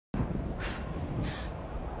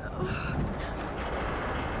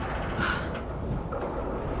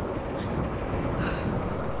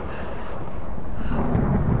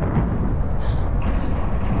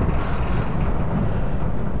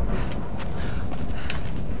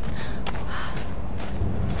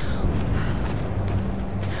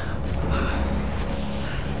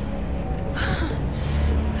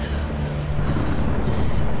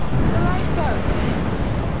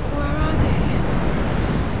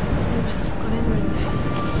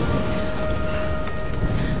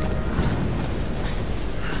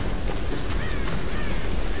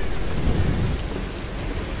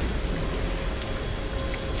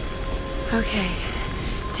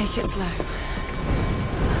it slow.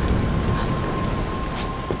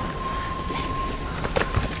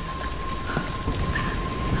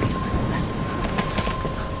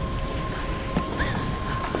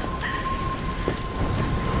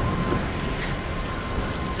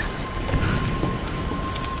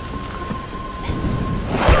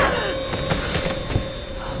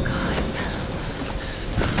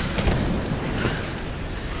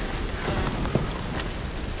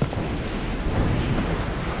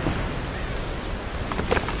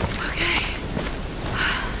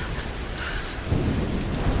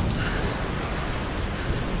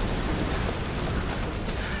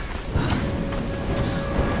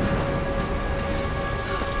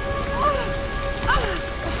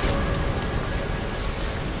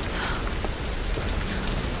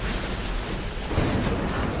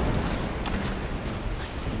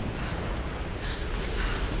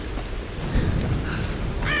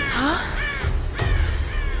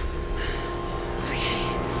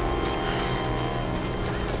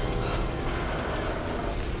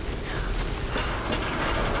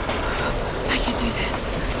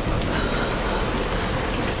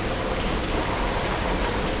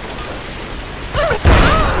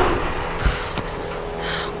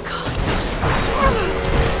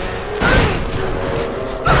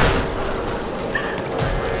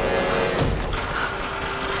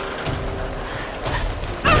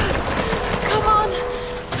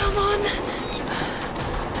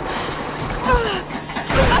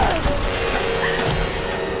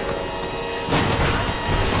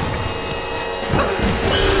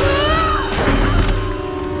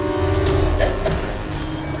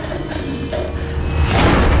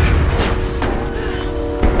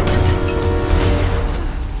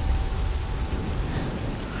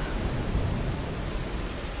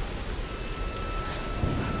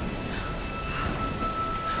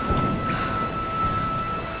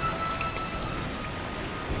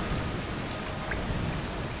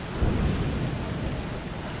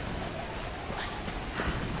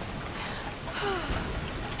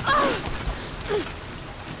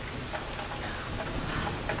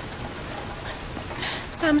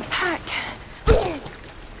 Sam's pack.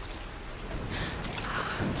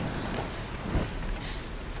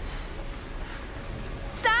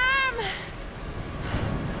 Sam!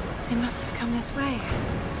 They must have come this way.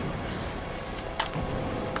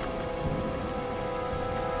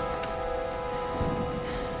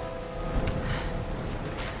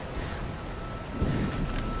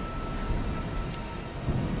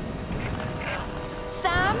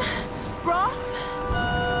 Sam?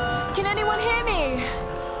 Roth? Can anyone hear me?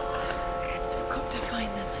 I've got to find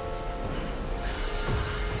them.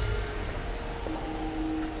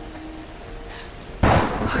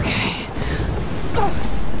 Okay. Oh.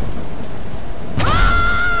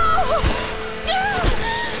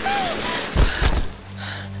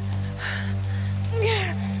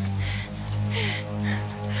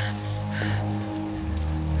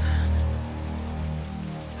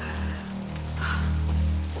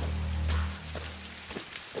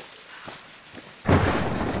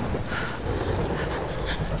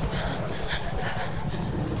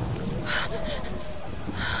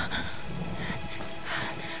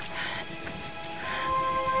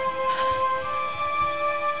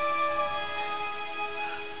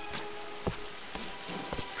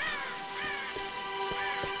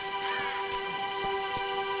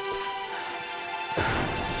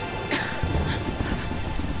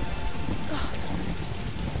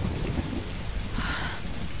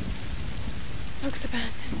 Looks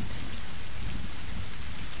abandoned.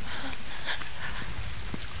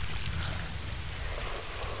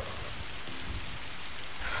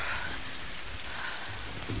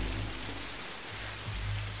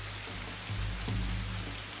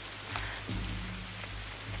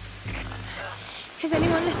 Is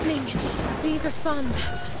anyone listening? Please respond.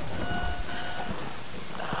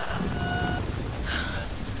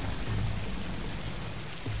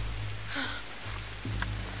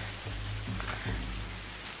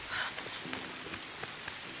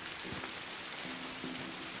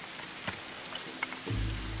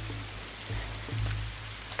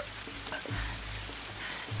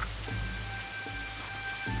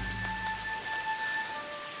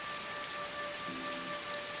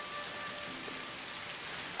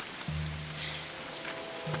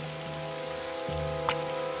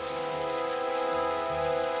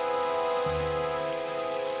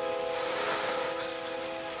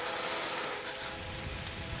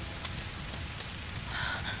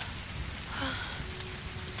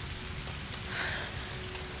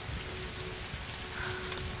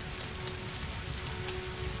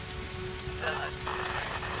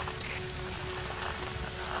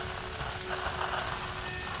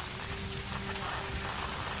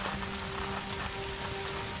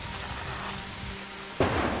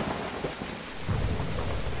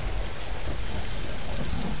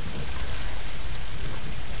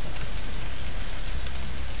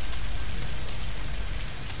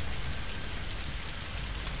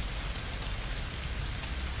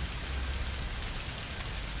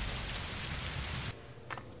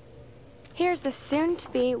 here's the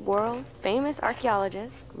soon-to-be world-famous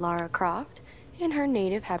archaeologist, Lara Croft, in her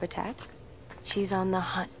native habitat. She's on the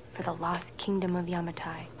hunt for the lost kingdom of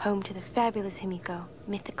Yamatai, home to the fabulous Himiko,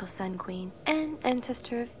 mythical Sun Queen, and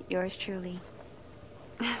ancestor of yours truly.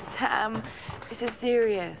 Sam, this is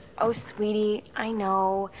serious. Oh, sweetie, I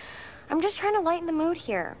know. I'm just trying to lighten the mood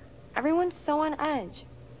here. Everyone's so on edge.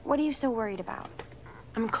 What are you so worried about?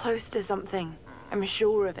 I'm close to something. I'm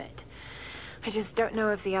sure of it. I just don't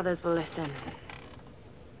know if the others will listen.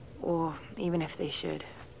 Or even if they should.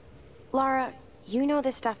 Lara, you know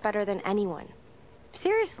this stuff better than anyone.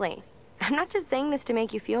 Seriously, I'm not just saying this to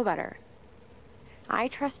make you feel better. I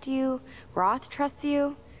trust you, Roth trusts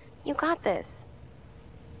you. You got this.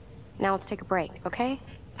 Now let's take a break, okay?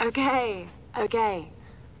 Okay.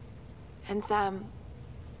 And Sam,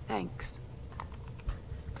 thanks.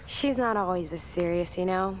 She's not always this serious, you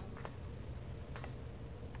know?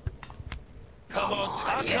 Come on,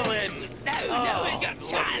 tackle in! No, it's your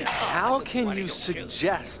chance! How can you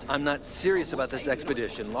suggest I'm not serious about this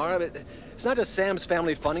expedition, Laura? It's not just Sam's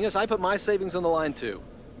family funding us. I put my savings on the line, too.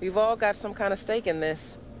 We've all got some kind of stake in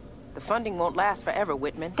this. The funding won't last forever,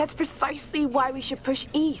 Whitman. That's precisely why we should push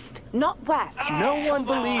east, not west. No one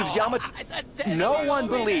believes Yamatai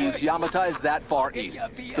is that far east.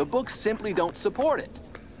 The books simply don't support it.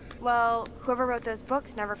 Well, whoever wrote those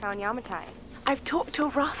books never found Yamatai. I've talked to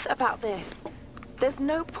Roth about this. There's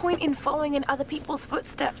no point in following in other people's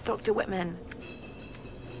footsteps, Dr. Whitman.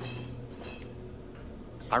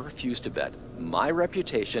 I refuse to bet my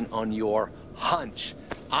reputation on your hunch.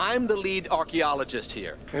 I'm the lead archaeologist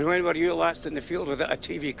here. And when were you last in the field without a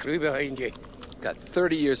TV crew behind you? Got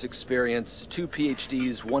 30 years experience, 2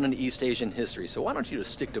 PhDs, 1 in East Asian history, so why don't you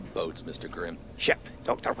just stick to boats, Mr. Grimm? Ship,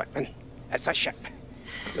 Dr. Whitman. It's a ship.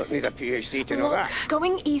 You don't need a PhD to know Look, that.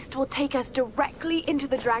 going east will take us directly into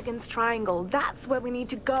the Dragon's Triangle. That's where we need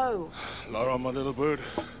to go. Lara, my little bird.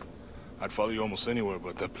 I'd follow you almost anywhere,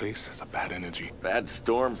 but that place has a bad energy. Bad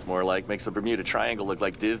storms, more like. Makes the Bermuda Triangle look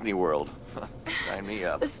like Disney World. Sign me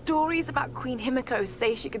up. The stories about Queen Himiko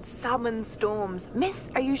say she could summon storms. Myths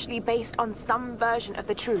are usually based on some version of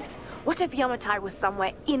the truth. What if Yamatai was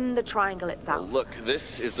somewhere in the triangle itself? Look,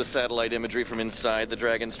 this is the satellite imagery from inside the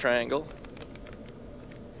Dragon's Triangle.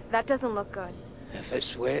 That doesn't look good. If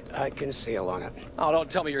it's wet, I can sail on it. Oh,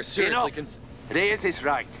 don't tell me you're seriously Reyes is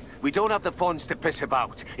right. We don't have the funds to piss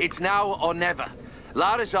about. It's now or never.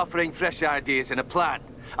 Lara's offering fresh ideas and a plan.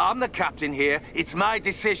 I'm the captain here. It's my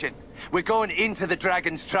decision. We're going into the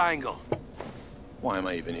Dragon's Triangle. Why am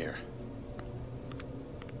I even here?